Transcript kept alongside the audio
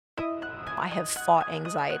I have fought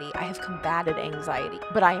anxiety. I have combated anxiety,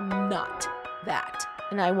 but I am not that.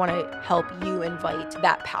 And I want to help you invite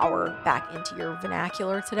that power back into your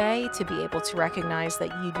vernacular today to be able to recognize that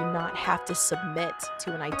you do not have to submit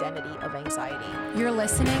to an identity of anxiety. You're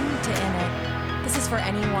listening to In It. This is for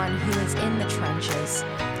anyone who is in the trenches,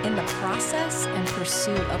 in the process and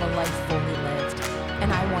pursuit of a life fully lived.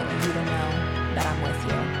 And I want you to know that I'm with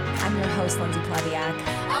you. I'm your host, Lindsay Pleviak.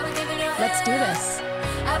 Let's do this.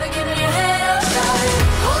 I've been giving you hell tight,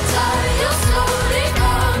 hold tight, you'll slowly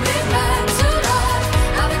coming back to life.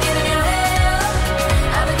 I've been giving you hell,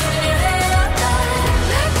 I've been giving you hell tight.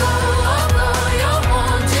 Let go of all your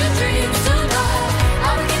wanted dreams tonight.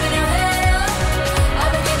 I've been giving you hell,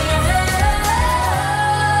 I've been giving you hell.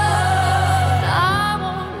 I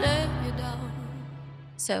won't let you down.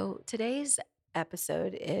 So today's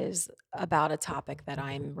episode is about a topic that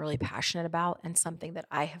I'm really passionate about and something that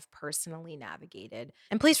I have personally navigated.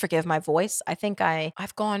 And please forgive my voice. I think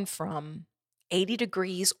I've gone from 80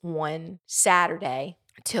 degrees on Saturday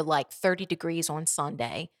to like 30 degrees on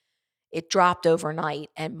Sunday. It dropped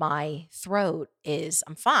overnight and my throat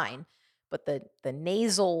I'm fine, but the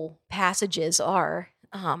nasal passages are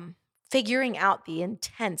figuring out the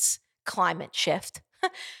intense climate shift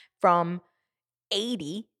from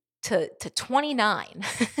 80 to 29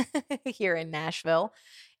 here in Nashville.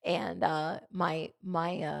 And my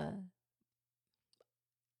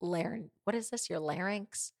what is this? Your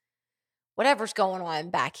larynx? Whatever's going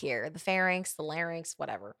on back here, the pharynx, the larynx,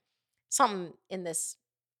 whatever. Something in this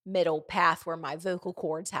middle path where my vocal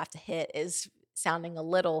cords have to hit is sounding a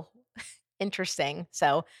little interesting.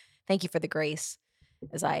 So thank you for the grace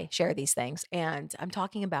as I share these things. And I'm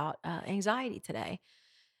talking about anxiety today.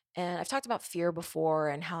 And I've talked about fear before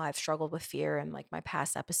and how I've struggled with fear in like my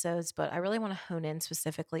past episodes, but I really want to hone in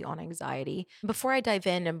specifically on anxiety. Before I dive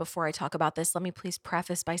in and before I talk about this, let me please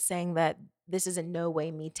preface by saying that this is in no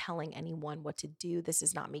way me telling anyone what to do. This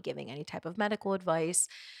is not me giving any type of medical advice.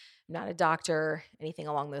 I'm not a doctor, anything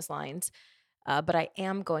along those lines. But I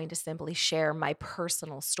am going to simply share my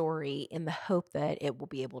personal story in the hope that it will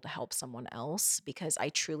be able to help someone else, because I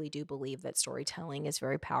truly do believe that storytelling is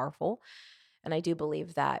very powerful. And I do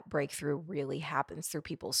believe that breakthrough really happens through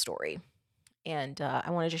people's story. And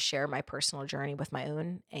I want to just share my personal journey with my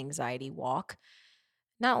own anxiety walk,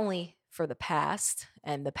 not only for the past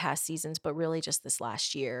and the past seasons, but really just this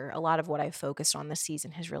last year. A lot of what I've focused on this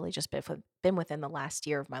season has really just been within the last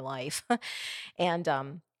year of my life. and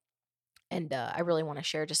I really want to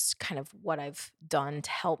share just kind of what I've done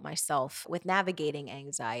to help myself with navigating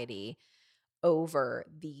anxiety over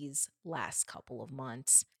these last couple of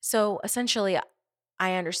months. So essentially,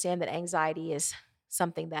 I understand that anxiety is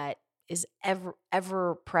something that is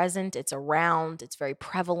ever present. It's around. It's very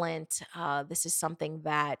prevalent. This is something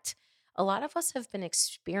that a lot of us have been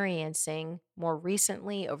experiencing more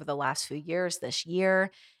recently over the last few years, this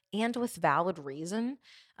year, and with valid reason.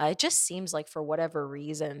 It just seems like for whatever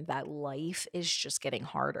reason that life is just getting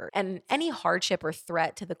harder. And any hardship or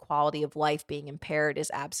threat to the quality of life being impaired is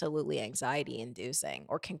absolutely anxiety inducing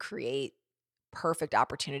or can create perfect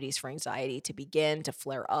opportunities for anxiety to begin, to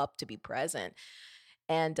flare up, to be present.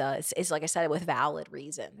 And it's like I said, with valid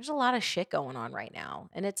reason. There's a lot of shit going on right now,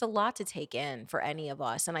 and it's a lot to take in for any of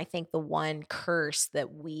us. And I think the one curse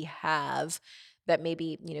that we have that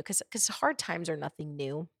maybe, because hard times are nothing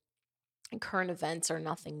new and current events are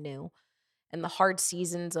nothing new. And the hard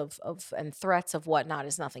seasons of and threats of whatnot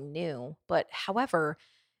is nothing new. But however,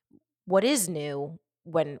 what is new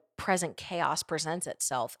when present chaos presents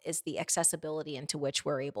itself is the accessibility into which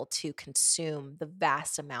we're able to consume the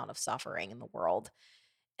vast amount of suffering in the world.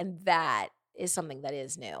 And that is something that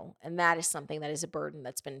is new. And that is something that is a burden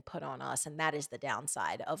that's been put on us. And that is the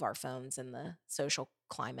downside of our phones and the social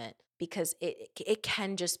climate, because it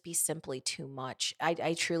can just be simply too much.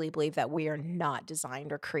 I truly believe that we are not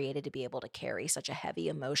designed or created to be able to carry such a heavy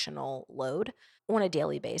emotional load on a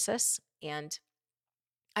daily basis. And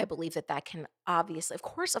I believe that can obviously, of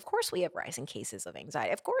course, we have rising cases of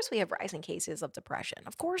anxiety. Of course, we have rising cases of depression.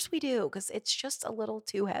 Of course we do, because it's just a little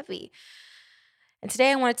too heavy. And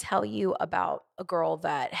today I want to tell you about a girl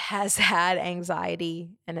that has had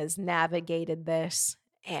anxiety and has navigated this,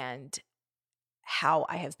 and how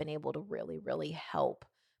I have been able to really, really help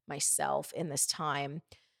myself in this time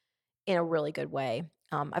in a really good way.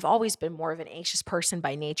 I've always been more of an anxious person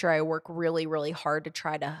by nature. I work really, really hard to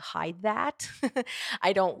try to hide that.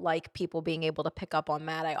 I don't like people being able to pick up on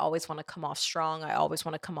that. I always want to come off strong. I always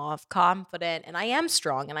want to come off confident, and I am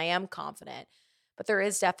strong and I am confident. But there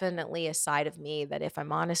is definitely a side of me that, if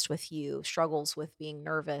I'm honest with you, struggles with being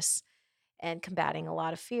nervous and combating a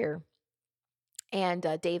lot of fear. And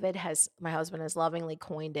David has, my husband has lovingly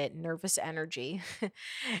coined it nervous energy.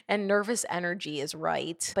 And nervous energy is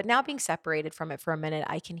right. But now being separated from it for a minute,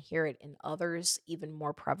 I can hear it in others even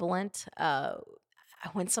more prevalent.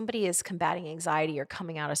 When somebody is combating anxiety or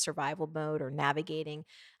coming out of survival mode or navigating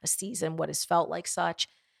a season, what has felt like such,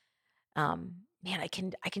 man, I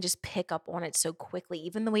can just pick up on it so quickly.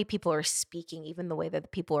 Even the way people are speaking, even the way that the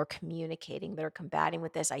people are communicating that are combating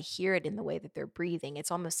with this, I hear it in the way that they're breathing. It's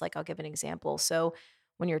almost like, I'll give an example. So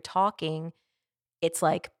when you're talking, it's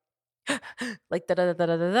like da da da da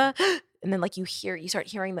da da, and then like you start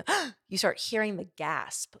hearing the you start hearing the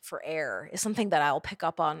gasp for air is something that I'll pick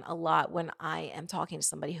up on a lot when I am talking to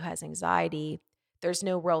somebody who has anxiety. There's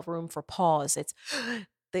no real room for pause. It's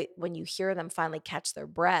when you hear them finally catch their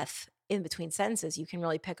breath in between sentences, you can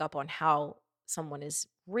really pick up on how someone is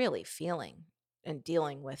really feeling and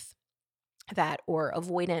dealing with that, or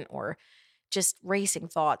avoidant, or just racing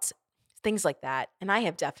thoughts, things like that. And I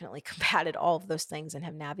have definitely combated all of those things and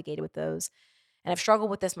have navigated with those. And I've struggled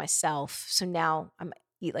with this myself. So now I'm,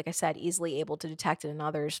 like I said, easily able to detect it in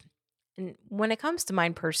others. And when it comes to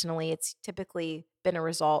mine personally, it's typically been a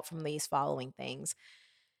result from these following things: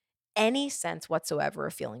 any sense whatsoever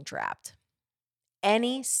of feeling trapped,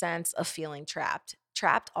 any sense of feeling trapped.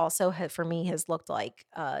 Trapped also for me has looked like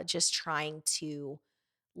just trying to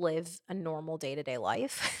live a normal day-to-day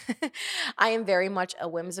life. I am very much a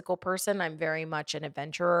whimsical person. I'm very much an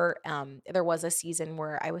adventurer. There was a season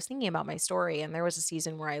where I was thinking about my story, and there was a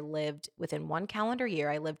season where I lived within one calendar year.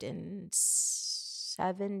 I lived in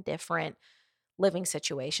 7 different living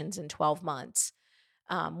situations in 12 months.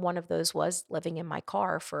 One of those was living in my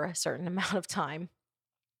car for a certain amount of time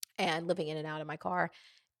and living in and out of my car,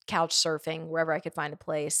 couch surfing wherever I could find a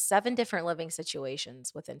place, 7 different living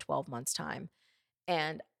situations within 12 months' time.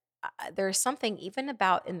 And there's something even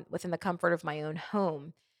about within the comfort of my own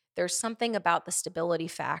home, there's something about the stability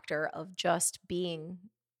factor of just being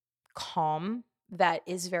calm that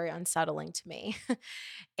is very unsettling to me.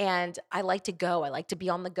 And I like to go. I like to be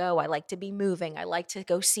on the go. I like to be moving. I like to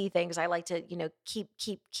go see things. I like to,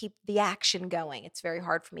 keep the action going. It's very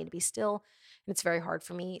hard for me to be still, and it's very hard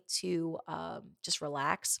for me to just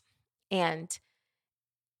relax. And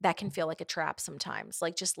that can feel like a trap sometimes,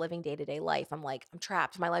 like just living day to day life. I'm like, I'm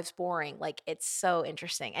trapped. My life's boring. Like, it's so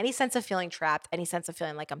interesting. Any sense of feeling trapped, any sense of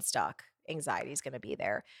feeling like I'm stuck, anxiety is going to be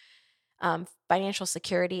there. Financial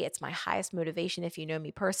security, it's my highest motivation. If you know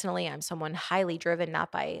me personally, I'm someone highly driven,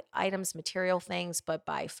 not by items, material things, but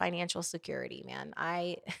by financial security, man.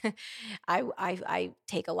 I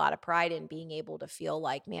take a lot of pride in being able to feel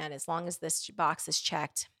like, man, as long as this box is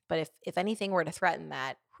checked, but if anything were to threaten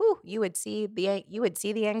that, whew, you would see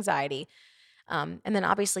the anxiety. And then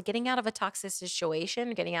obviously getting out of a toxic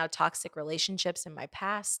situation, getting out of toxic relationships in my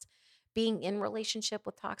past, being in relationship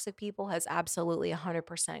with toxic people has absolutely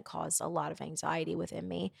 100% caused a lot of anxiety within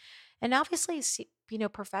me. And obviously,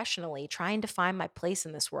 professionally, trying to find my place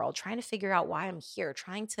in this world, trying to figure out why I'm here,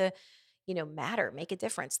 trying to, matter, make a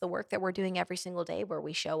difference. The work that we're doing every single day where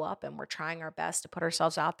we show up and we're trying our best to put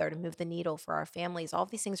ourselves out there to move the needle for our families, all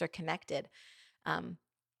of these things are connected. Um,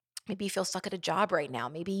 Maybe you feel stuck at a job right now.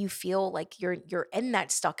 Maybe you feel like you're in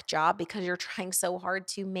that stuck job because you're trying so hard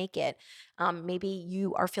to make it. Maybe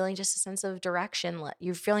you are feeling just a sense of direction.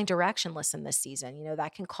 You're feeling directionless in this season.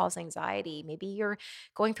 That can cause anxiety. Maybe you're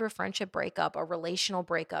going through a friendship breakup, a relational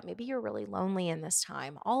breakup. Maybe you're really lonely in this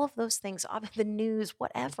time. All of those things, all of the news,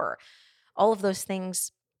 whatever. All of those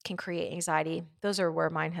things can create anxiety. Those are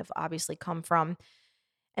where mine have obviously come from.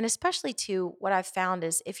 And especially too, what I've found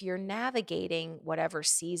is if you're navigating whatever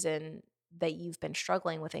season that you've been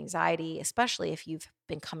struggling with anxiety, especially if you've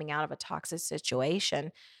been coming out of a toxic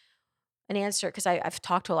situation, an answer, because I've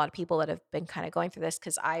talked to a lot of people that have been kind of going through this,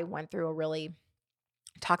 because I went through a really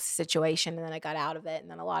toxic situation and then I got out of it. And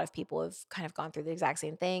then a lot of people have kind of gone through the exact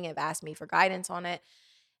same thing, have asked me for guidance on it.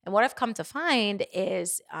 And what I've come to find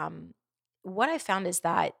is what I found is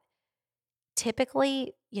that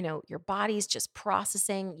typically, your body's just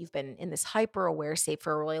processing. You've been in this hyper aware state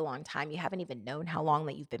for a really long time. You haven't even known how long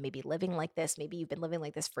that you've been maybe living like this. Maybe you've been living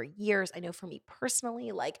like this for years. I know for me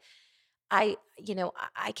personally, like I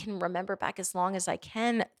can remember back as long as I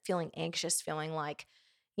can feeling anxious, feeling like,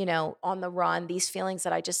 on the run, these feelings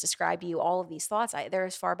that I just described to you, all of these thoughts, they're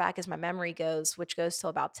as far back as my memory goes, which goes till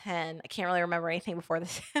about 10. I can't really remember anything before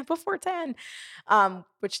this, before 10,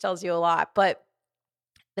 which tells you a lot. But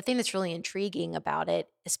the thing that's really intriguing about it,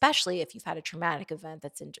 especially if you've had a traumatic event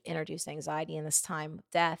that's introduced anxiety in this time,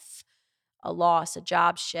 death, a loss, a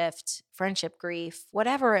job shift, friendship grief,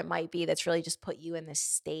 whatever it might be, that's really just put you in this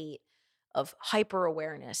state of hyper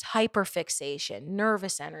awareness, hyper fixation,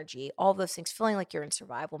 nervous energy, all those things, feeling like you're in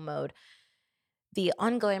survival mode. The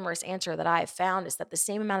unglamorous answer that I have found is that the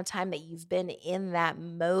same amount of time that you've been in that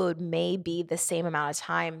mode may be the same amount of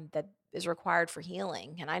time that is required for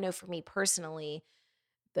healing. And I know for me personally,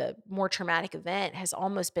 the more traumatic event has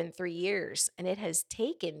almost been 3 years, and it has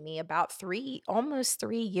taken me about 3 almost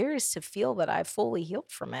 3 years to feel that I've fully healed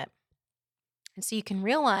from it. And so you can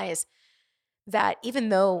realize that even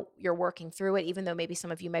though you're working through it, even though maybe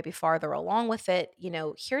some of you might be farther along with it,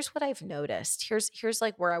 here's what I've noticed. Here's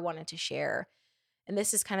like where I wanted to share. And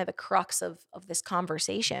this is kind of the crux of this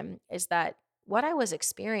conversation is that what I was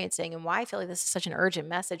experiencing and why I feel like this is such an urgent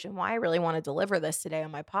message and why I really want to deliver this today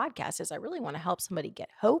on my podcast is I really want to help somebody get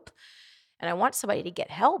hope and I want somebody to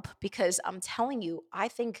get help because I'm telling you, I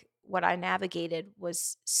think what I navigated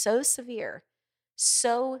was so severe,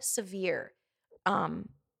 um,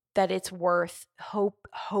 that it's worth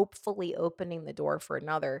hopefully opening the door for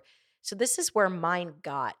another. So this is where mine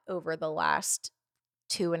got over the last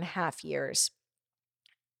 2.5 years.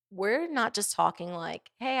 We're not just talking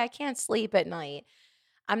like, hey, I can't sleep at night.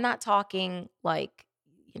 I'm not talking like,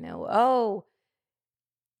 oh,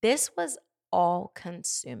 this was all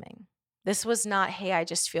consuming. This was not, hey, I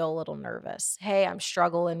just feel a little nervous. Hey, I'm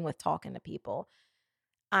struggling with talking to people.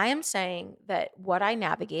 I am saying that what I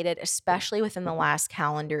navigated, especially within the last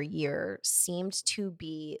calendar year, seemed to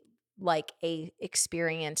be like a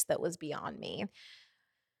experience that was beyond me.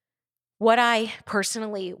 What I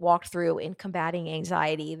personally walked through in combating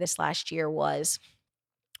anxiety this last year was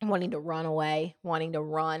wanting to run away, wanting to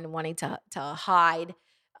run, wanting to hide.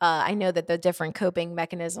 I know that the different coping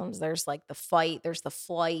mechanisms, there's like the fight, there's the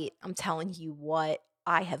flight. I'm telling you what,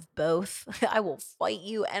 I have both. I will fight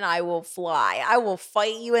you and I will fly. I will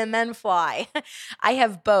fight you and then fly. I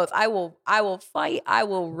have both. I will fight, I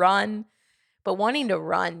will run. But wanting to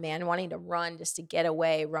run, man, wanting to run just to get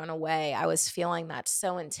away, run away. I was feeling that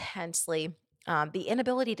so intensely. The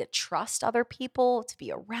inability to trust other people, to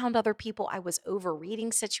be around other people. I was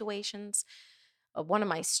overreading situations. One of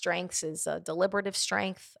my strengths is deliberative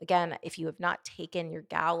strength. Again, if you have not taken your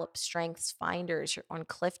Gallup Strengths Finders on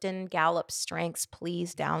Clifton Gallup Strengths,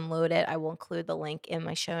 please download it. I will include the link in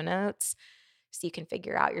my show notes so you can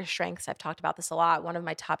figure out your strengths. I've talked about this a lot. One of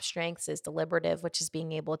my top strengths is deliberative, which is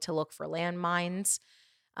being able to look for landmines.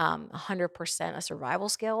 100% a survival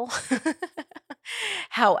skill.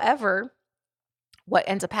 However, what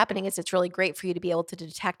ends up happening is it's really great for you to be able to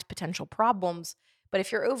detect potential problems. But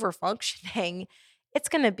if you're over functioning, it's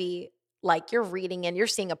going to be like you're reading and you're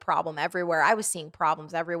seeing a problem everywhere. I was seeing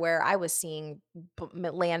problems everywhere. I was seeing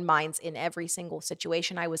landmines in every single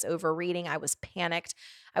situation. I was overreading. I was panicked.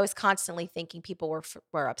 I was constantly thinking people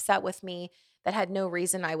were upset with me that had no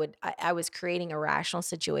reason. I was creating irrational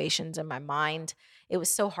situations in my mind. It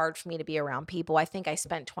was so hard for me to be around people. I think I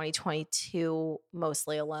spent 2022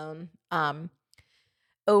 mostly alone.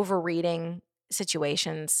 Overreading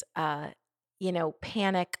situations,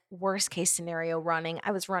 panic, worst case scenario running.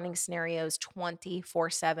 I was running scenarios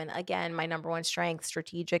 24/7. Again, my number one strength,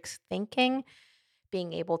 strategic thinking,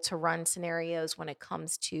 being able to run scenarios when it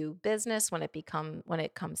comes to business, when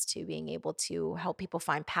it comes to being able to help people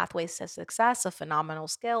find pathways to success, a phenomenal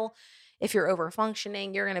skill. If you're over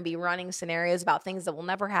functioning, you're going to be running scenarios about things that will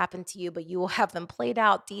never happen to you, but you will have them played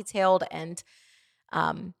out, detailed, and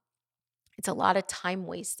um, it's a lot of time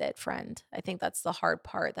wasted, friend. I think that's the hard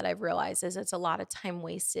part that I've realized is it's a lot of time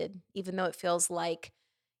wasted, even though it feels like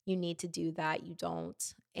you need to do that, you don't.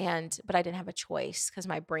 But I didn't have a choice because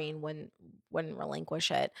my brain wouldn't relinquish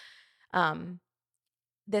it. Um,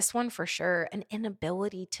 this one for sure, an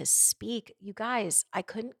inability to speak. You guys, I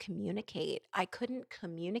couldn't communicate. I couldn't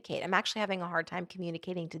communicate. I'm actually having a hard time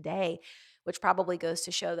communicating today, which probably goes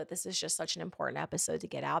to show that this is just such an important episode to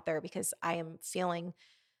get out there because I am feeling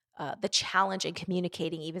the challenge in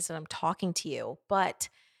communicating even as I'm talking to you. But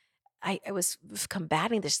I was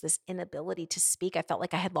combating this inability to speak. I felt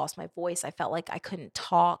like I had lost my voice. I felt like I couldn't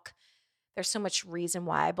talk. There's so much reason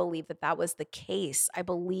why I believe that that was the case. I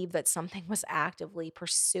believe that something was actively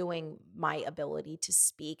pursuing my ability to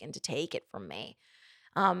speak and to take it from me.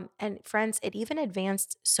 And friends, it even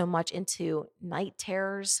advanced so much into night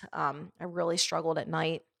terrors. I really struggled at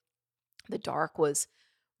night. The dark was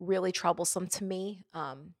really troublesome to me.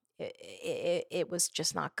 It was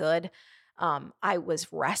just not good. I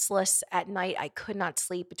was restless at night. I could not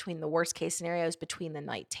sleep between the worst case scenarios, between the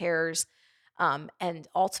night terrors, and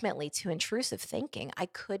ultimately to intrusive thinking. I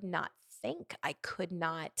could not think. I could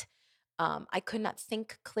not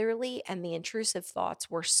think clearly, and the intrusive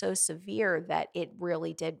thoughts were so severe that it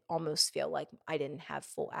really did almost feel like I didn't have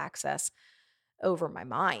full access over my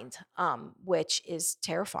mind, which is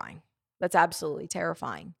terrifying. That's absolutely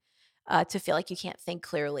terrifying. to feel like you can't think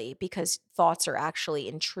clearly because thoughts are actually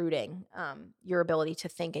intruding your ability to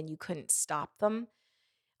think and you couldn't stop them.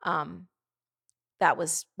 Um, that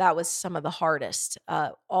was some of the hardest.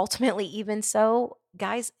 Ultimately, even so,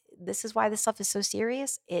 guys, this is why this stuff is so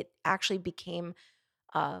serious. It actually became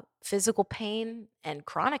physical pain and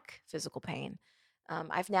chronic physical pain.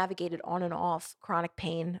 I've navigated on and off chronic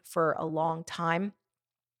pain for a long time.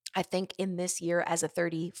 I think in this year, as a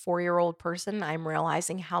 34-year-old person, I'm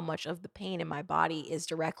realizing how much of the pain in my body is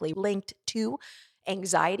directly linked to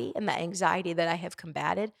anxiety and the anxiety that I have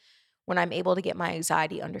combated. When I'm able to get my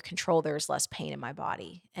anxiety under control, there's less pain in my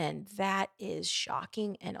body. And that is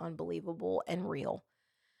shocking and unbelievable and real.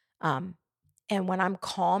 Um, and when I'm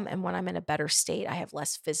calm and when I'm in a better state, I have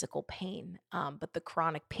less physical pain. But the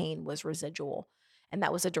chronic pain was residual. And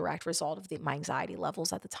that was a direct result of my anxiety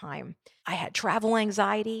levels at the time. I had travel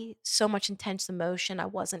anxiety, so much intense emotion. I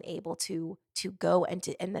wasn't able to go and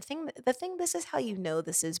the thing this is how you know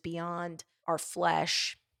this is beyond our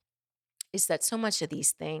flesh is that so much of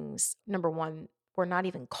these things, number one, we're not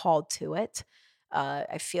even called to it.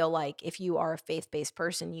 I feel like if you are a faith based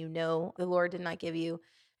person, you know the Lord did not give you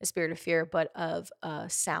a spirit of fear, but of a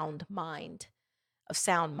sound mind, of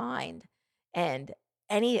sound mind. And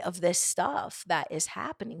any of this stuff that is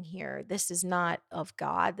happening here, this is not of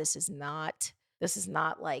God. This is not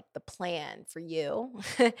like the plan for you.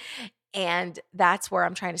 And that's where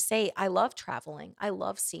I'm trying to say I love traveling. I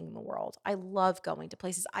love seeing the world. I love going to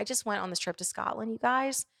places. I just went on this trip to Scotland, you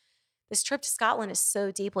guys. This trip to Scotland is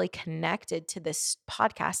so deeply connected to this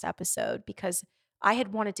podcast episode because I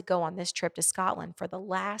had wanted to go on this trip to Scotland for the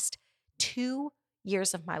last 2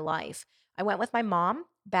 years of my life. I went with my mom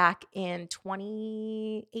back in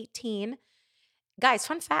 2018. Guys,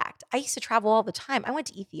 fun fact, I used to travel all the time. I went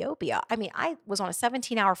to Ethiopia. I mean, I was on a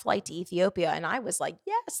 17-hour flight to Ethiopia and I was like,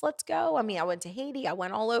 "Yes, let's go." I mean, I went to Haiti. I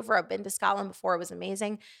went all over. I've been to Scotland before. It was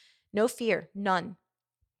amazing. No fear, none.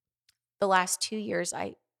 The last 2 years,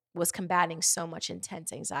 I was combating so much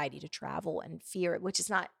intense anxiety to travel and fear, which is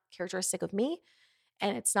not characteristic of me,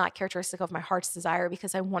 and it's not characteristic of my heart's desire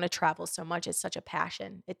because I wanna travel so much. It's such a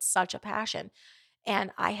passion. It's such a passion.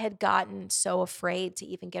 And I had gotten so afraid to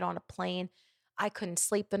even get on a plane. I couldn't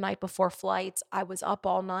sleep the night before flights. I was up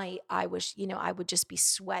all night. I would just be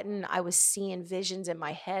sweating. I was seeing visions in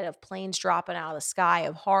my head of planes dropping out of the sky,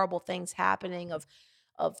 of horrible things happening, of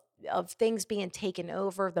of things being taken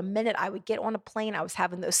over. The minute I would get on a plane, I was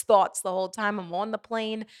having those thoughts the whole time I'm on the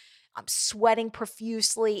plane. I'm sweating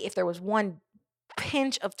profusely. If there was one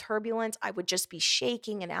pinch of turbulence, I would just be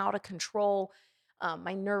shaking and out of control.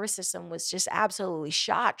 My nervous system was just absolutely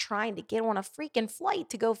shot trying to get on a freaking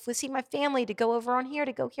flight to go see my family, to go over on here,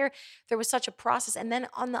 to go here. There was such a process. And then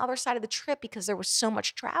on the other side of the trip, because there was so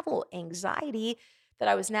much travel anxiety that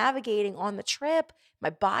I was navigating on the trip, my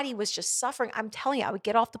body was just suffering. I'm telling you, I would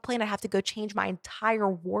get off the plane, I'd have to go change my entire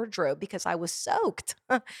wardrobe because I was soaked.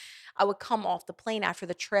 I would come off the plane after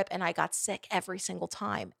the trip and I got sick every single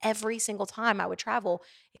time. Every single time I would travel,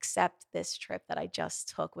 except this trip that I just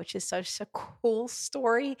took, which is such a cool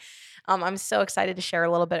story. I'm so excited to share a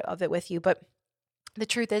little bit of it with you. But the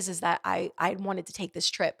truth is that I wanted to take this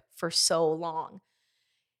trip for so long.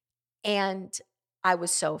 And I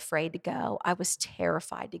was so afraid to go. I was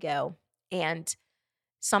terrified to go. And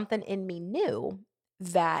something in me knew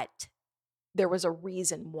that there was a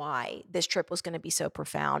reason why this trip was gonna be so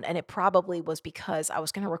profound, and it probably was because I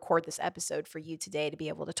was gonna record this episode for you today to be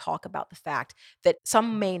able to talk about the fact that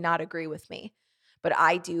some may not agree with me, but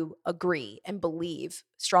I do agree and believe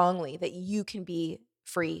strongly that you can be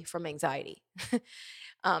free from anxiety.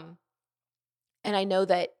 Um, and I know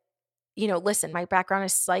that, listen, my background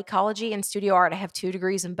is psychology and studio art. I have 2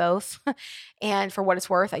 degrees in both, and for what it's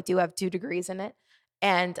worth, I do have 2 degrees in it,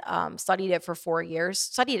 and, studied it for 4 years.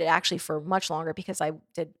 Studied it actually for much longer because I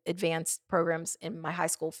did advanced programs in my high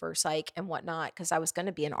school for psych and whatnot because I was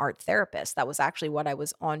gonna be an art therapist. That was actually what I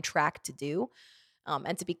was on track to do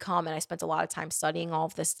and to become. And I spent a lot of time studying all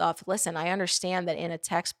of this stuff. Listen, I understand that in a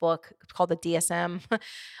textbook called the DSM,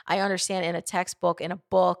 I understand in a textbook, in a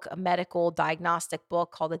book, a medical diagnostic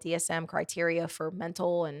book called the DSM criteria for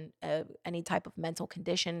mental and any type of mental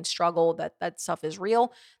condition, struggle, that stuff is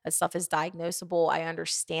real. That stuff is diagnosable. I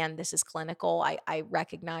understand this is clinical. I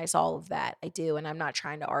recognize all of that. I do. And I'm not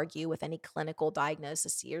trying to argue with any clinical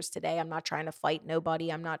diagnosis years today. I'm not trying to fight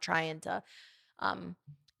nobody. I'm not trying to um,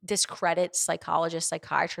 discredit psychologists,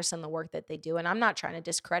 psychiatrists, and the work that they do. And I'm not trying to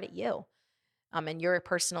discredit you and your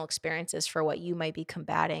personal experiences for what you might be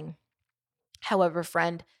combating. However,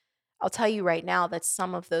 friend, I'll tell you right now that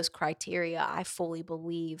some of those criteria I fully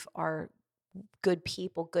believe are good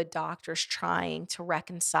people, good doctors trying to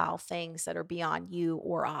reconcile things that are beyond you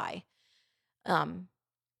or I. Um,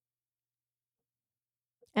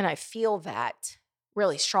 and I feel that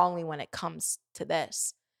really strongly when it comes to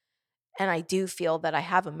this. And I do feel that I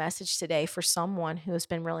have a message today for someone who has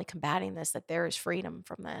been really combating this, that there is freedom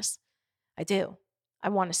from this. I do. I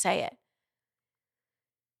want to say it.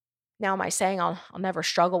 Now, am I saying I'll never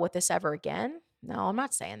struggle with this ever again? No, I'm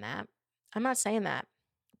not saying that. I'm not saying that.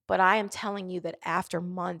 But I am telling you that after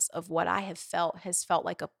months of what I have felt has felt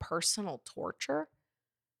like a personal torture,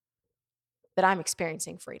 that I'm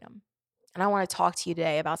experiencing freedom. And I want to talk to you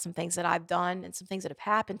today about some things that I've done and some things that have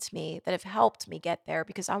happened to me that have helped me get there,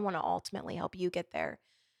 because I want to ultimately help you get there,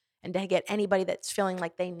 and to get anybody that's feeling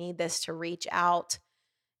like they need this to reach out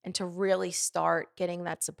and to really start getting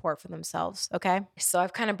that support for themselves. Okay. So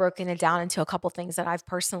I've kind of broken it down into a couple things that I've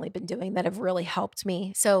personally been doing that have really helped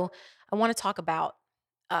me. So I want to talk about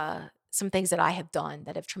some things that I have done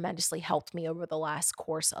that have tremendously helped me over the last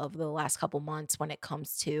course of the last couple months when it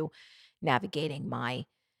comes to navigating my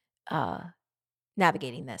uh,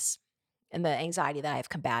 navigating this and the anxiety that I've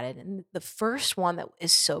combated. And the first one that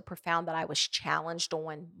is so profound that I was challenged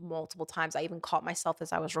on multiple times. I even caught myself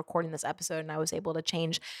as I was recording this episode, and I was able to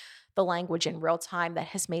change the language in real time, that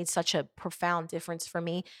has made such a profound difference for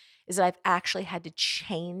me, is that I've actually had to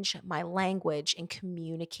change my language in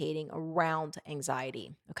communicating around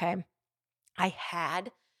anxiety. Okay. I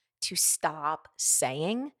had to stop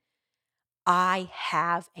saying, I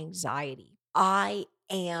have anxiety. I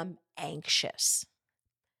am anxious.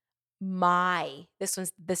 This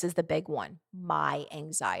is the big one. My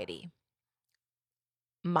anxiety.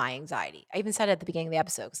 My anxiety. I even said it at the beginning of the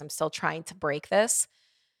episode because I'm still trying to break this.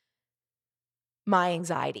 My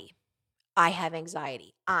anxiety. I have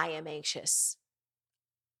anxiety. I am anxious,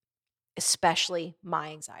 especially my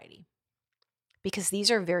anxiety. Because these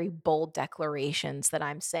are very bold declarations that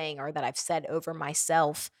I'm saying, or that I've said over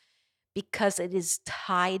myself, because it is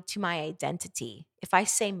tied to my identity. If I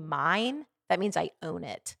say mine, that means I own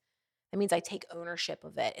it. That means I take ownership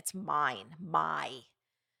of it. It's mine, my.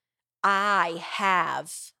 I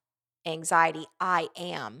have anxiety. I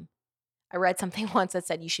am. I read something once that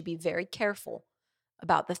said you should be very careful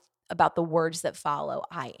about the words that follow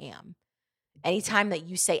I am. Anytime that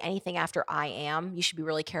you say anything after I am, you should be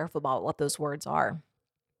really careful about what those words are.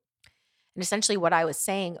 And essentially what I was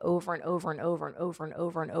saying over and over and over and over and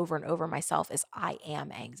over and over and over myself is I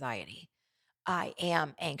am anxiety. I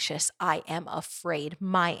am anxious. I am afraid.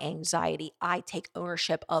 My anxiety. I take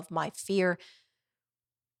ownership of my fear.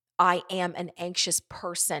 I am an anxious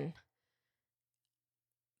person.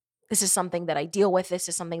 This is something that I deal with. This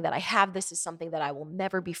is something that I have. This is something that I will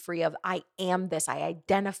never be free of. I am this. I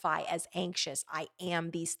identify as anxious. I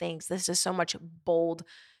am these things. This is so much bold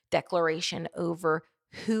declaration over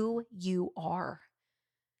who you are.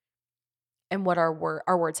 And what our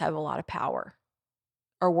words have a lot of power.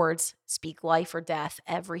 Our words speak life or death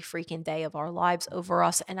every freaking day of our lives over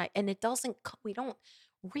us. And it doesn't, we don't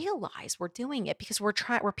realize we're doing it because we're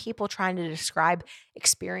people trying to describe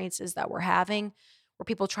experiences that we're having. We're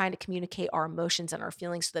people trying to communicate our emotions and our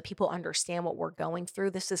feelings so that people understand what we're going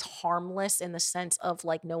through. This is harmless in the sense of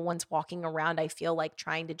like no one's walking around, I feel like,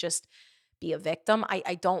 trying to just be a victim.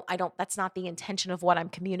 I don't, that's not the intention of what I'm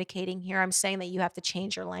communicating here. I'm saying that you have to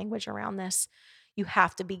change your language around this. You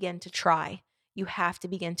have to begin to try. You have to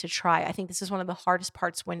begin to try. I think this is one of the hardest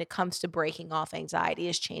parts when it comes to breaking off anxiety,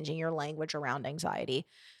 is changing your language around anxiety.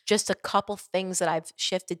 Just a couple things that I've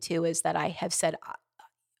shifted to is that I have said,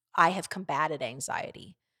 I have combated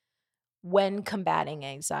anxiety. When combating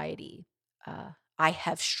anxiety, I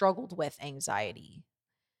have struggled with anxiety.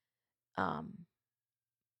 Um,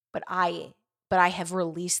 but I have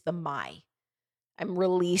released the my. I'm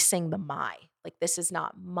releasing the my. Like, this is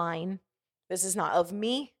not mine. This is not of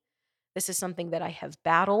me. This is something that I have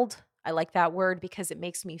battled. I like that word because it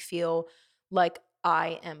makes me feel like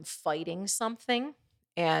I am fighting something,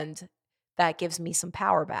 and that gives me some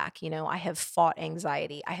power back. I have fought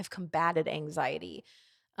anxiety. I have combated anxiety.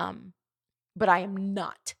 Um, but I am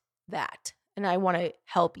not that. And I want to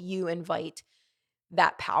help you invite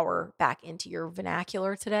that power back into your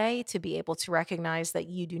vernacular today, to be able to recognize that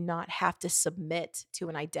you do not have to submit to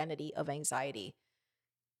an identity of anxiety.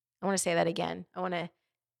 I want to say that again. I want to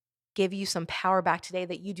give you some power back today,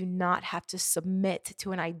 that you do not have to submit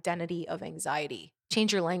to an identity of anxiety.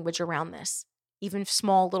 Change your language around this. Even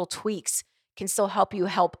small little tweaks can still help you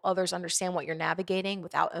help others understand what you're navigating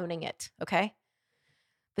without owning it. Okay.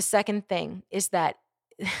 The second thing is that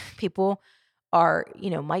people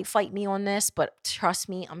might fight me on this, but trust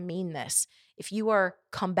me, I mean this. If you are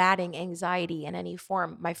combating anxiety in any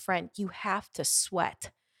form, my friend, you have to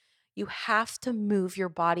sweat. You have to move your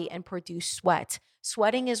body and produce sweat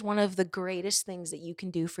Sweating is one of the greatest things that you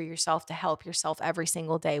can do for yourself to help yourself every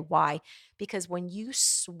single day. Why? Because when you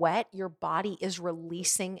sweat, your body is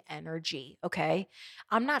releasing energy. Okay.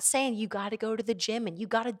 I'm not saying you got to go to the gym and you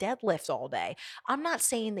got to deadlift all day. I'm not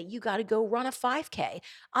saying that you got to go run a 5K.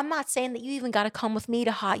 I'm not saying that you even got to come with me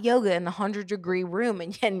to hot yoga in the 100-degree room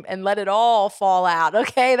and let it all fall out.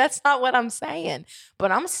 Okay. That's not what I'm saying.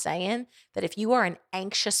 But I'm saying that if you are an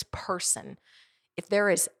anxious person, if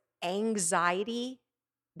there is anxiety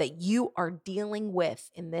that you are dealing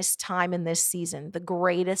with in this time, in this season, the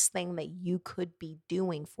greatest thing that you could be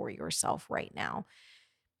doing for yourself right now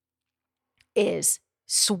is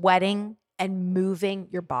sweating and moving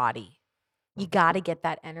your body. You got to get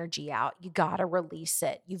that energy out. You got to release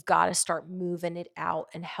it. You've got to start moving it out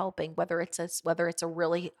and helping, whether it's a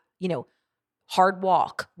really, hard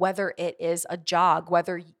walk, whether it is a jog,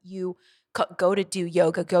 whether you go to do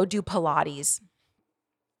yoga, go do Pilates,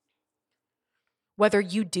 whether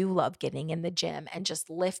you do love getting in the gym and just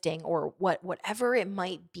lifting or whatever it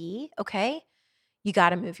might be, okay? You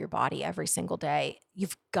got to move your body every single day.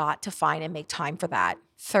 You've got to find and make time for that.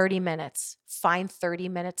 30 minutes. Find 30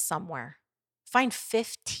 minutes somewhere. Find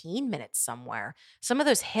 15 minutes somewhere. Some of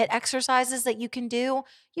those HIIT exercises that you can do,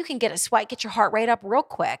 you can get a sweat, get your heart rate up real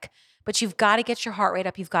quick. But you've got to get your heart rate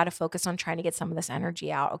up. You've got to focus on trying to get some of this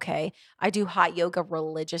energy out, okay? I do hot yoga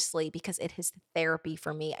religiously because it is therapy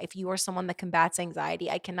for me. If you are someone that combats anxiety,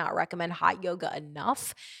 I cannot recommend hot yoga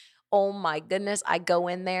enough. Oh my goodness, I go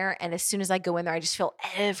in there, and as soon as I go in there, I just feel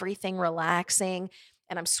everything relaxing,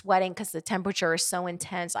 and I'm sweating because the temperature is so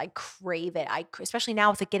intense. I crave it. Especially now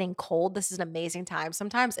with it getting cold, this is an amazing time.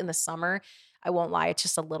 Sometimes in the summer, I won't lie, it's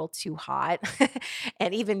just a little too hot.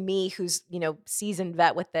 And even me, who's, seasoned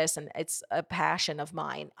vet with this, and it's a passion of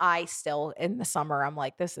mine, I still, in the summer, I'm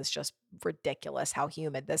like, this is just ridiculous how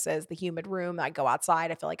humid this is. The humid room, I go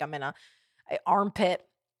outside, I feel like I'm in a armpit.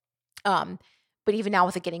 Um, but even now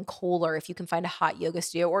with it getting colder, if you can find a hot yoga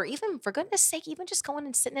studio, or even for goodness sake, even just going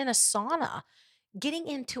and sitting in a sauna, getting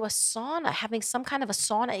into a sauna, having some kind of a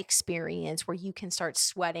sauna experience where you can start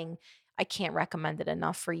sweating. I can't recommend it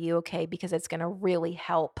enough for you, okay? Because it's going to really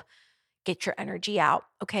help get your energy out,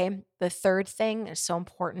 okay? The third thing is so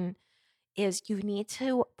important is you need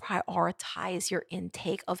to prioritize your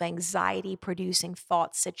intake of anxiety producing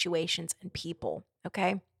thoughts, situations, and people,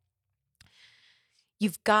 okay?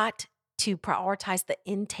 You've got to prioritize the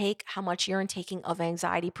intake, how much you're intaking of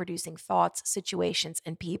anxiety producing thoughts, situations,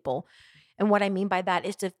 and people. And what I mean by that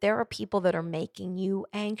is if there are people that are making you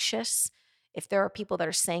anxious, if there are people that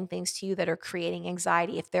are saying things to you that are creating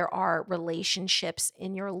anxiety, if there are relationships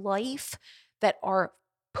in your life that are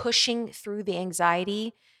pushing through the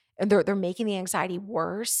anxiety and they're making the anxiety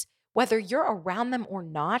worse, whether you're around them or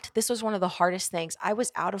not, this was one of the hardest things. I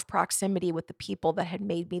was out of proximity with the people that had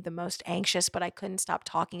made me the most anxious, but I couldn't stop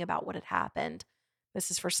talking about what had happened.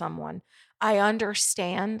 This is for someone. I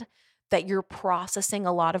understand that you're processing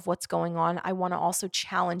a lot of what's going on. I want to also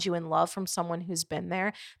challenge you in love from someone who's been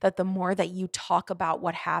there that the more that you talk about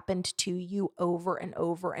what happened to you over and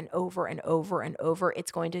over and over and over and over,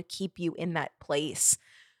 it's going to keep you in that place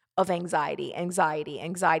of anxiety,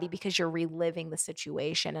 because you're reliving the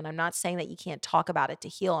situation. And I'm not saying that you can't talk about it to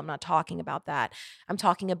heal. I'm not talking about that. I'm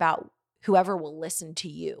talking about whoever will listen to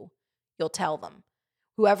you, you'll tell them.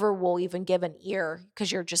 Whoever will even give an ear,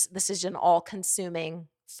 because this is an all consuming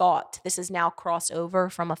thought. This is now crossed over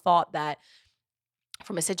from a thought that,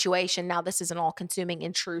 from a situation. Now, this is an all consuming,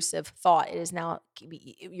 intrusive thought. It is now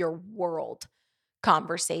your world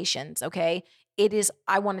conversations, okay?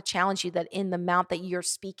 I want to challenge you that in the amount that you're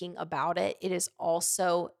speaking about it, it is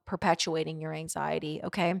also perpetuating your anxiety,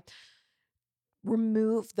 okay? You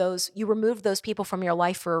remove those people from your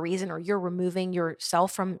life for a reason, or you're removing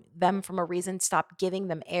yourself from them from a reason. Stop giving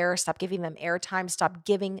them air, stop giving them airtime, stop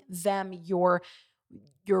giving them your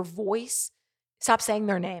voice. Stop saying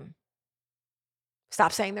their name.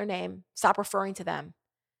 Stop saying their name. Stop referring to them.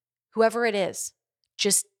 Whoever it is,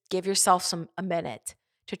 just give yourself a minute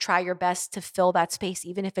to try your best to fill that space,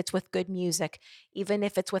 even if it's with good music, even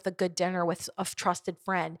if it's with a good dinner with a trusted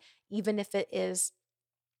friend, even if it is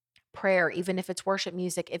prayer, even if it's worship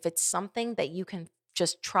music, if it's something that you can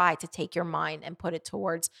just try to take your mind and put it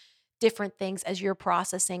towards different things as you're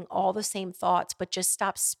processing all the same thoughts, but just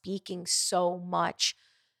stop speaking so much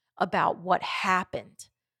about what happened.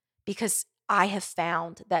 Because I have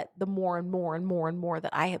found that the more and more and more and more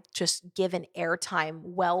that I have just given airtime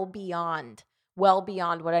well beyond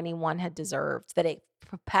what anyone had deserved, that it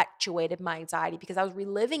perpetuated my anxiety because I was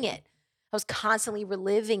reliving it. I was constantly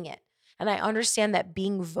reliving it. And I understand that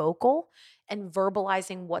being vocal and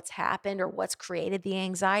verbalizing what's happened or what's created the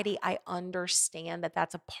anxiety, I understand that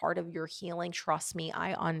that's a part of your healing. Trust me,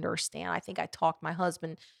 I understand. I think I talked my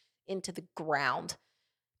husband into the ground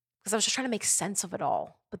because I was just trying to make sense of it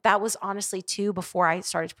all. But that was honestly too before I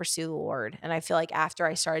started to pursue the Lord. And I feel like after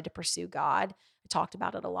I started to pursue God, I talked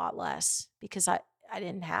about it a lot less because I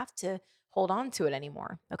didn't have to hold on to it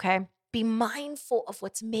anymore. Okay. Be mindful of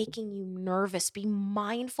what's making you nervous. Be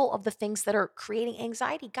mindful of the things that are creating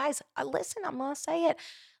anxiety. Guys, listen, I'm going to say it.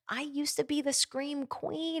 I used to be the scream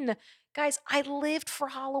queen. Guys, I lived for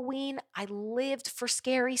Halloween. I lived for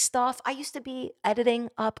scary stuff. I used to be editing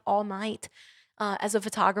up all night as a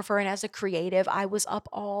photographer and as a creative. I was up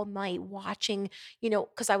all night watching,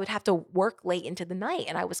 because I would have to work late into the night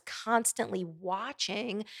and I was constantly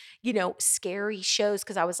watching, scary shows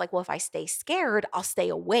because I was like, well, if I stay scared, I'll stay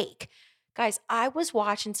awake. Guys, I was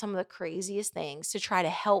watching some of the craziest things to try to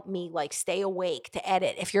help me like stay awake to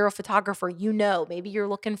edit. If you're a photographer, maybe you're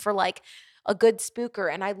looking for like a good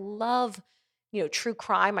spooker. And I love, true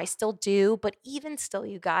crime. I still do. But even still,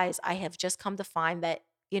 you guys, I have just come to find that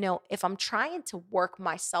if I'm trying to work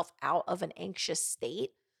myself out of an anxious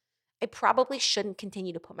state, I probably shouldn't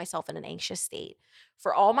continue to put myself in an anxious state.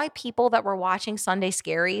 For all my people that were watching Sunday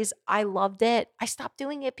Scaries, I loved it. I stopped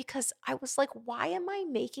doing it because I was like, why am I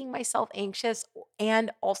making myself anxious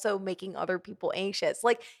and also making other people anxious?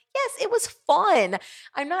 Like, yes, it was fun.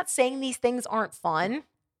 I'm not saying these things aren't fun.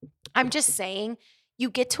 I'm just saying you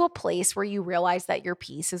get to a place where you realize that your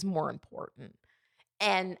peace is more important.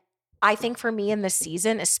 And I think for me in this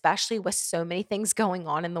season, especially with so many things going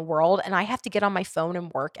on in the world, and I have to get on my phone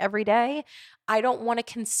and work every day, I don't want to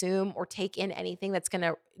consume or take in anything that's going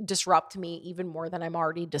to disrupt me even more than I'm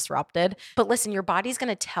already disrupted. But listen, your body's going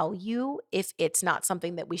to tell you if it's not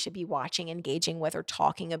something that we should be watching, engaging with, or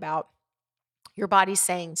talking about. Your body's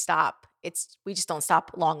saying stop. We just don't stop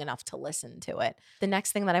long enough to listen to it. The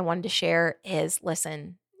next thing that I wanted to share is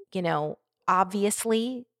listen, you know,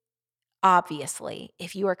 obviously Obviously,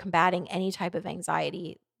 if you are combating any type of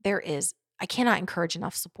anxiety, I cannot encourage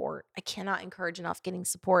enough support. I cannot encourage enough getting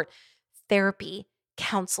support, therapy,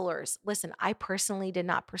 counselors. Listen, I personally did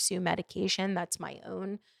not pursue medication. That's my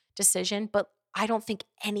own decision, but I don't think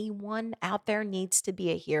anyone out there needs to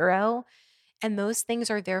be a hero. And those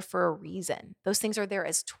things are there for a reason. Those things are there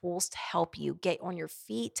as tools to help you get on your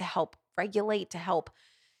feet, to help regulate, to help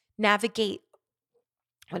navigate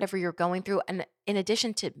whatever you're going through. And in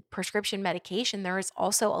addition to prescription medication, there is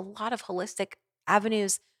also a lot of holistic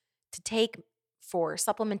avenues to take for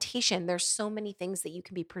supplementation. There's so many things that you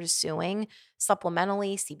can be pursuing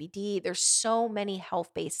supplementally, CBD. There's so many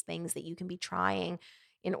health-based things that you can be trying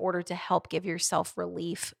in order to help give yourself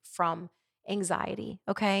relief from anxiety.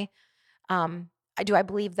 Okay. I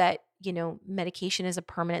believe that, medication is a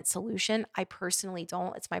permanent solution. I personally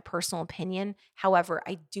don't. It's my personal opinion. However,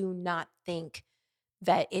 I do not think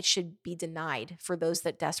that it should be denied for those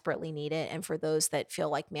that desperately need it and for those that feel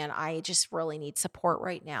like, man, I just really need support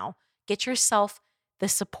right now. Get yourself the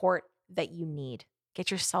support that you need. Get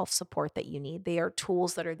yourself support that you need. They are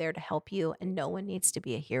tools that are there to help you, and no one needs to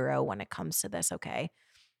be a hero when it comes to this, okay?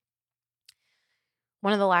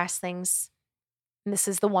 One of the last things, and this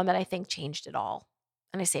is the one that I think changed it all,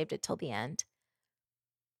 and I saved it till the end.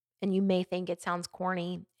 And you may think it sounds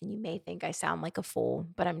corny and you may think I sound like a fool,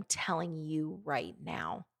 but I'm telling you right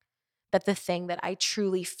now that the thing that I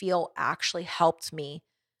truly feel actually helped me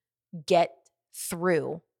get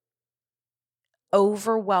through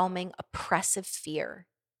overwhelming, oppressive fear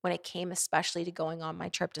when it came especially to going on my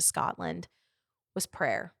trip to Scotland was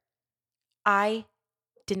prayer. I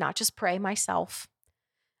did not just pray myself,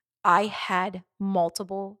 I had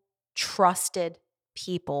multiple trusted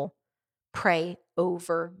people pray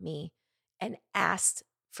over me and asked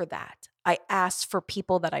for that. I asked for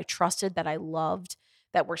people that I trusted, that I loved,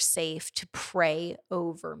 that were safe to pray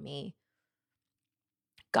over me.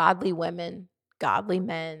 Godly women, godly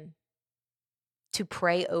men, to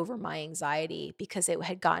pray over my anxiety because it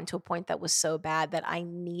had gotten to a point that was so bad that I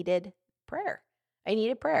needed prayer. I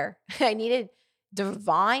needed prayer. I needed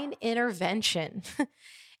divine intervention.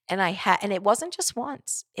 And it wasn't just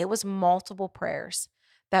once. It was multiple prayers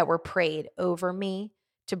that were prayed over me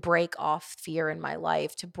to break off fear in my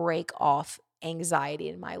life, to break off anxiety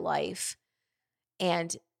in my life,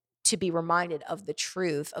 and to be reminded of the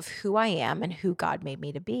truth of who I am and who God made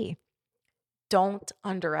me to be. Don't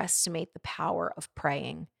underestimate the power of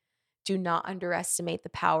praying. Do not underestimate the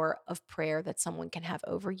power of prayer that someone can have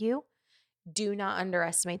over you. Do not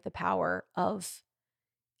underestimate the power of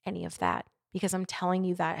any of that because I'm telling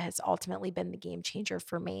you that has ultimately been the game changer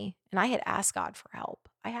for me. And I had asked God for help.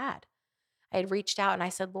 I had reached out and I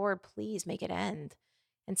said, Lord, please make it end.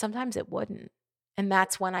 And sometimes it wouldn't. And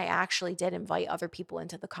that's when I actually did invite other people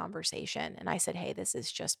into the conversation. And I said, hey, this is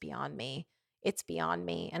just beyond me. It's beyond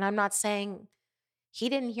me. And I'm not saying he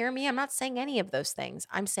didn't hear me. I'm not saying any of those things.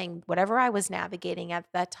 I'm saying whatever I was navigating at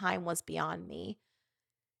that time was beyond me.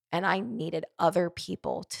 And I needed other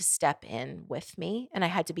people to step in with me. And I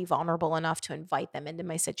had to be vulnerable enough to invite them into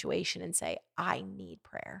my situation and say, I need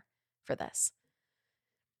prayer for this.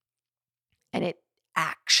 And it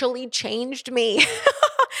actually changed me.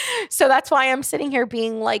 So that's why I'm sitting here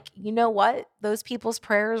being like, you know what? Those people's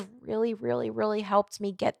prayers really, really, really helped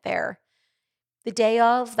me get there. The day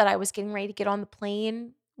of that I was getting ready to get on the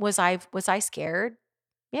plane, was I scared?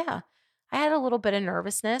 Yeah. I had a little bit of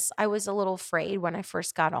nervousness. I was a little afraid when I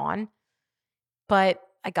first got on, but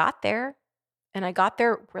I got there and I got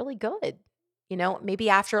there really good. Maybe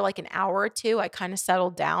after like an hour or two, I kind of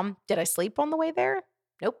settled down. Did I sleep on the way there?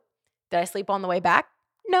 Nope. Did I sleep on the way back?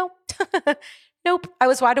 No. Nope. I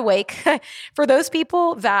was wide awake. For those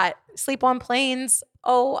people that sleep on planes,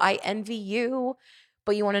 oh, I envy you.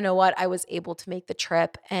 But you want to know what? I was able to make the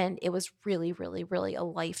trip and it was really, really, really a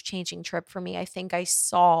life-changing trip for me. I think I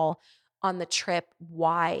saw on the trip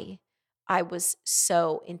why I was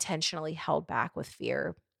so intentionally held back with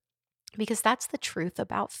fear, because that's the truth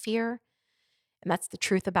about fear. And that's the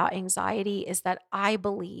truth about anxiety, is that I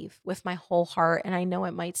believe with my whole heart, and I know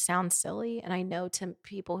it might sound silly, and I know to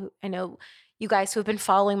people I know you guys who have been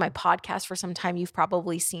following my podcast for some time, you've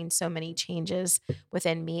probably seen so many changes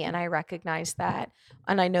within me, and I recognize that.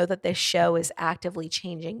 And I know that this show is actively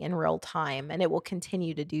changing in real time, and it will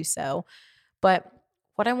continue to do so. But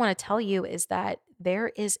what I want to tell you is that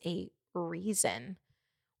there is a reason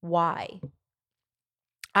why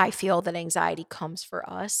I feel that anxiety comes for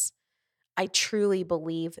us. I truly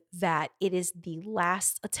believe that it is the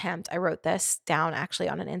last attempt. I wrote this down actually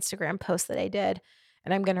on an Instagram post that I did,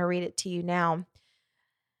 and I'm going to read it to you now.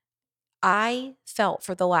 I felt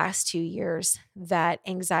for the last 2 years that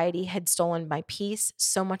anxiety had stolen my peace,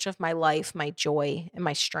 so much of my life, my joy, and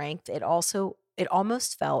my strength. It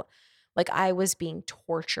almost felt like I was being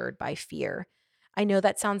tortured by fear. I know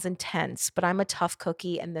that sounds intense, but I'm a tough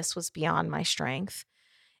cookie, and this was beyond my strength.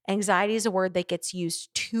 Anxiety is a word that gets used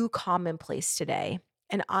too commonplace today,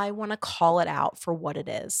 and I want to call it out for what it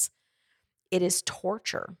is. It is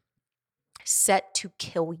torture set to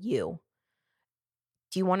kill you.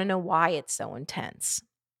 Do you want to know why it's so intense?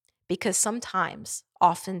 Because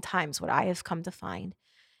oftentimes, what I have come to find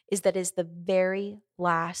is that is the very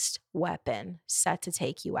last weapon set to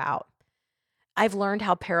take you out. I've learned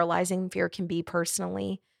how paralyzing fear can be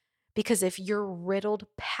personally, because if you're riddled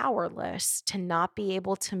powerless to not be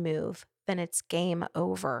able to move, then it's game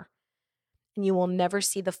over. And you will never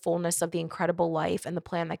see the fullness of the incredible life and the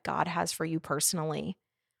plan that God has for you personally.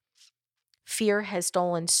 Fear has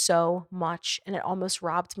stolen so much, and it almost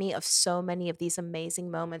robbed me of so many of these amazing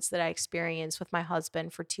moments that I experienced with my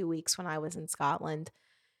husband for 2 weeks when I was in Scotland.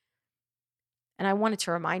 And I wanted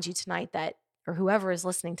to remind you tonight that, or whoever is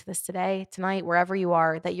listening to this today, tonight, wherever you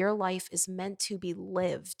are, that your life is meant to be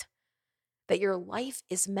lived. That your life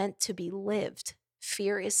is meant to be lived.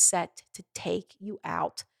 Fear is set to take you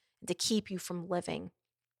out, to keep you from living.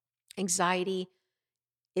 Anxiety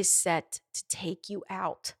is set to take you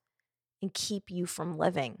out and keep you from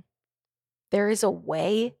living. There is a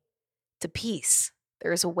way to peace.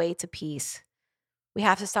 There is a way to peace. We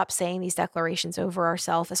have to stop saying these declarations over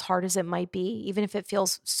ourselves, as hard as it might be, even if it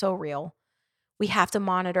feels so real. We have to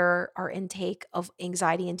monitor our intake of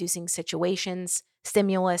anxiety-inducing situations,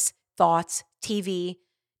 stimulus, thoughts, TV,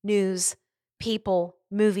 news, people,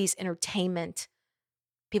 movies, entertainment,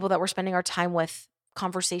 people that we're spending our time with,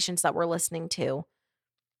 conversations that we're listening to.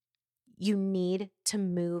 You need to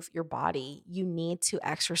move your body. You need to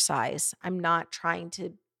exercise. I'm not trying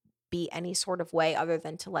to be any sort of way other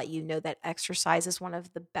than to let you know that exercise is one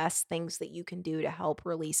of the best things that you can do to help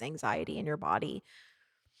release anxiety in your body.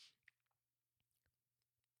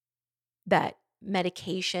 That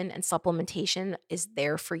medication and supplementation is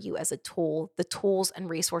there for you as a tool. The tools and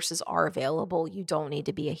resources are available. You don't need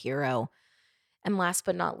to be a hero. And last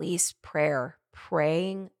but not least, prayer.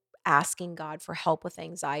 Praying, asking God for help with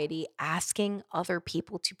anxiety, asking other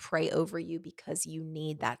people to pray over you because you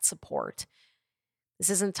need that support. This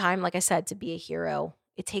isn't time, like I said, to be a hero.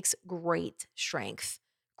 It takes great strength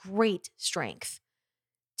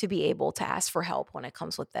to be able to ask for help when it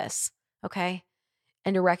comes with this, okay?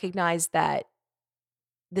 And to recognize that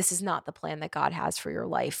this is not the plan that God has for your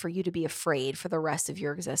life, for you to be afraid for the rest of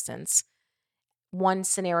your existence. One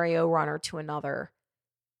scenario runner to another.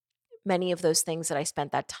 Many of those things that I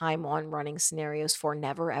spent that time on running scenarios for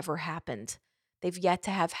never, ever happened. They've yet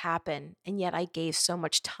to have happen. And yet I gave so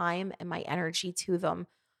much time and my energy to them,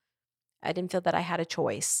 I didn't feel that I had a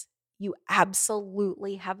choice. You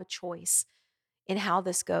absolutely have a choice in how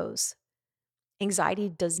this goes. Anxiety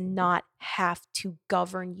does not have to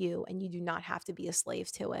govern you, and you do not have to be a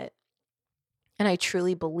slave to it. And I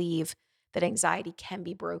truly believe that anxiety can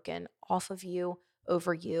be broken off of you,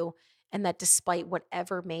 over you, and that despite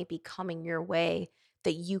whatever may be coming your way,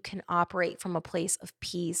 that you can operate from a place of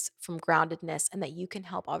peace, from groundedness, and that you can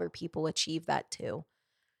help other people achieve that too.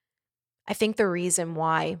 I think the reason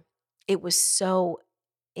why it was so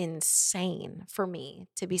insane for me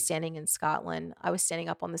to be standing in Scotland, I was standing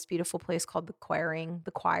up on this beautiful place called the Quiring.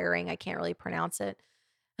 I can't really pronounce it.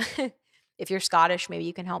 If you're Scottish, maybe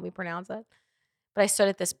you can help me pronounce it. But I stood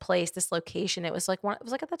at this place, this location. It was like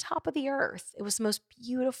at the top of the earth. It was the most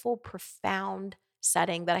beautiful, profound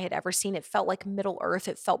setting that I had ever seen. It felt like Middle Earth.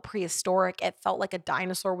 It felt prehistoric. It felt like a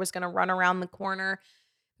dinosaur was going to run around the corner.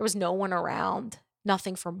 There was no one around,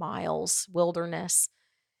 nothing for miles, wilderness.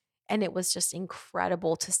 And it was just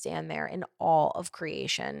incredible to stand there in awe of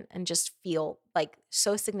creation and just feel like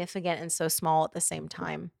so significant and so small at the same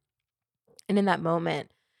time. And in that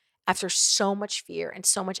moment, after so much fear and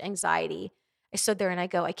so much anxiety, I stood there and I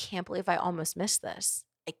go, I can't believe I almost missed this.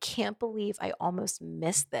 I can't believe I almost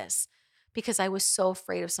missed this because I was so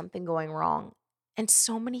afraid of something going wrong. And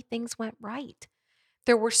so many things went right.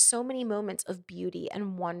 There were so many moments of beauty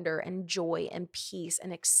and wonder and joy and peace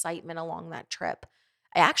and excitement along that trip.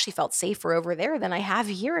 I actually felt safer over there than I have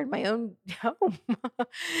here in my own home,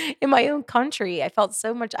 in my own country. I felt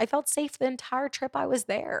safe the entire trip I was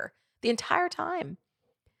there, the entire time.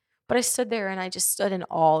 But I stood there and I just stood in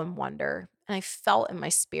awe and wonder. And I felt in my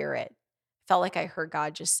spirit, felt like I heard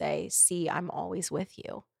God just say, see, I'm always with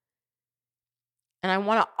you. And I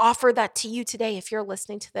want to offer that to you today. If you're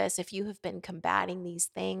listening to this, if you have been combating these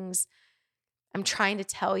things, I'm trying to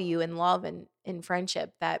tell you in love and in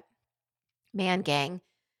friendship that, man, gang,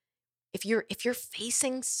 if you're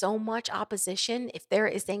facing so much opposition, if there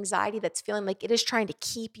is anxiety that's feeling like it is trying to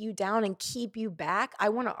keep you down and keep you back, I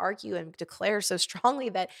want to argue and declare so strongly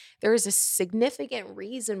that there is a significant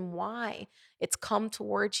reason why it's come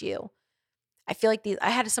towards you. I feel like I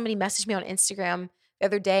had somebody message me on Instagram the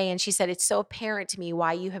other day and she said, it's so apparent to me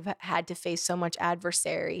why you have had to face so much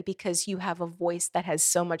adversary because you have a voice that has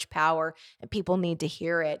so much power and people need to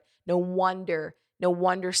hear it. No wonder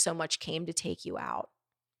so much came to take you out.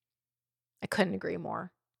 I couldn't agree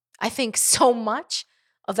more. I think so much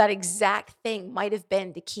of that exact thing might have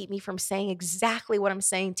been to keep me from saying exactly what I'm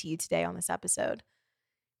saying to you today on this episode.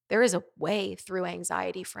 There is a way through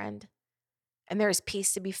anxiety, friend, and there is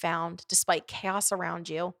peace to be found despite chaos around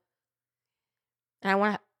you. And I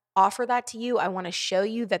want to offer that to you. I want to show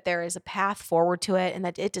you that there is a path forward to it and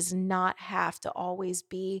that it does not have to always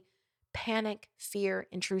be panic, fear,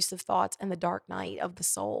 intrusive thoughts, and the dark night of the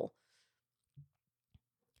soul.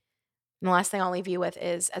 And the last thing I'll leave you with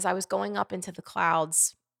is as I was going up into the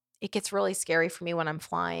clouds, it gets really scary for me when I'm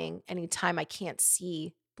flying anytime I can't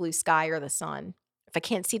see blue sky or the sun. If I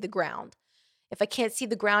can't see the ground. If I can't see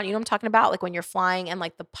the ground, you know what I'm talking about? Like when you're flying and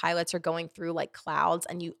like the pilots are going through like clouds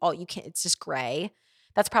and you can't, it's just gray.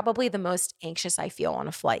 That's probably the most anxious I feel on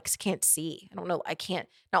a flight because I can't see. I don't know. I can't,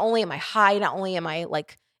 not only am I high, not only am I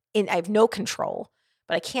like I have no control,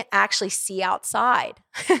 but I can't actually see outside.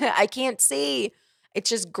 I can't see. It's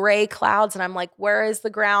just gray clouds. And I'm like, where is the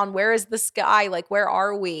ground? Where is the sky? Like, where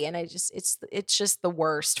are we? And it's just the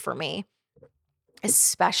worst for me.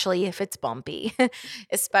 Especially if it's bumpy,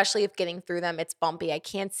 especially if getting through them, it's bumpy. I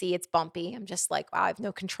can't see, it's bumpy. I'm just like, wow, I have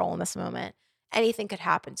no control in this moment. Anything could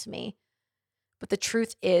happen to me. But the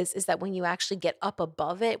truth is that when you actually get up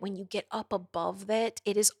above it, when you get up above it,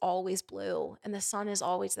 it is always blue and the sun is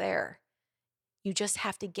always there. You just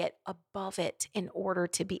have to get above it in order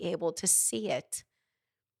to be able to see it.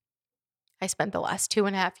 I spent the last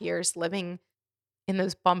 2.5 years living in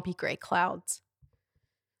those bumpy gray clouds.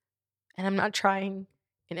 And I'm not trying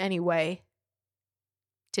in any way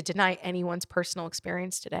to deny anyone's personal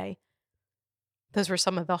experience today. Those were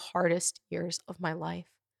some of the hardest years of my life.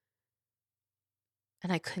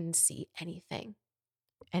 And I couldn't see anything.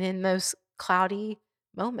 And in those cloudy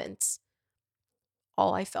moments,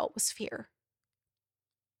 all I felt was fear.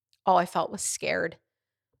 All I felt was scared.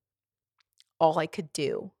 All I could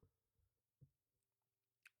do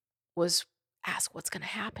was ask what's going to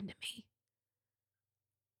happen to me.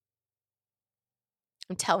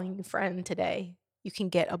 I'm telling you, friend, today, you can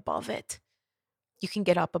get above it. You can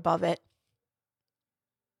get up above it.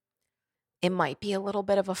 It might be a little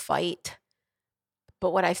bit of a fight,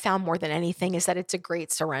 but what I found more than anything is that it's a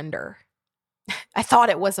great surrender. I thought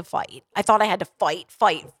it was a fight. I thought I had to fight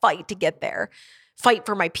to get there. Fight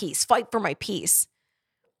for my peace. I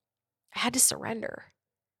had to surrender.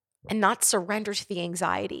 and not surrender to the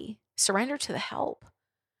anxiety. Surrender to the help.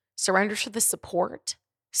 Surrender to the support.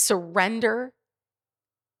 Surrender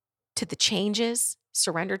to the changes.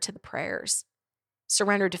 Surrender to the prayers.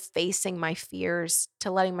 Surrender to facing my fears,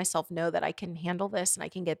 to letting myself know that I can handle this and I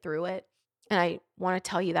can get through it. And I want to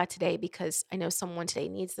tell you that today because I know someone today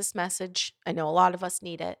needs this message. I know a lot of us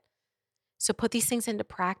need it. So put these things into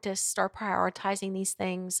practice, start prioritizing these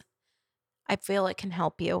things. I feel it can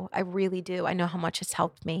help you. I really do. I know how much it's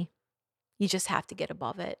helped me. You just have to get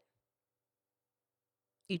above it.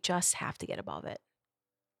 You just have to get above it.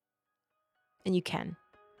 And you can.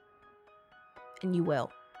 And you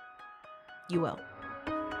will. You will.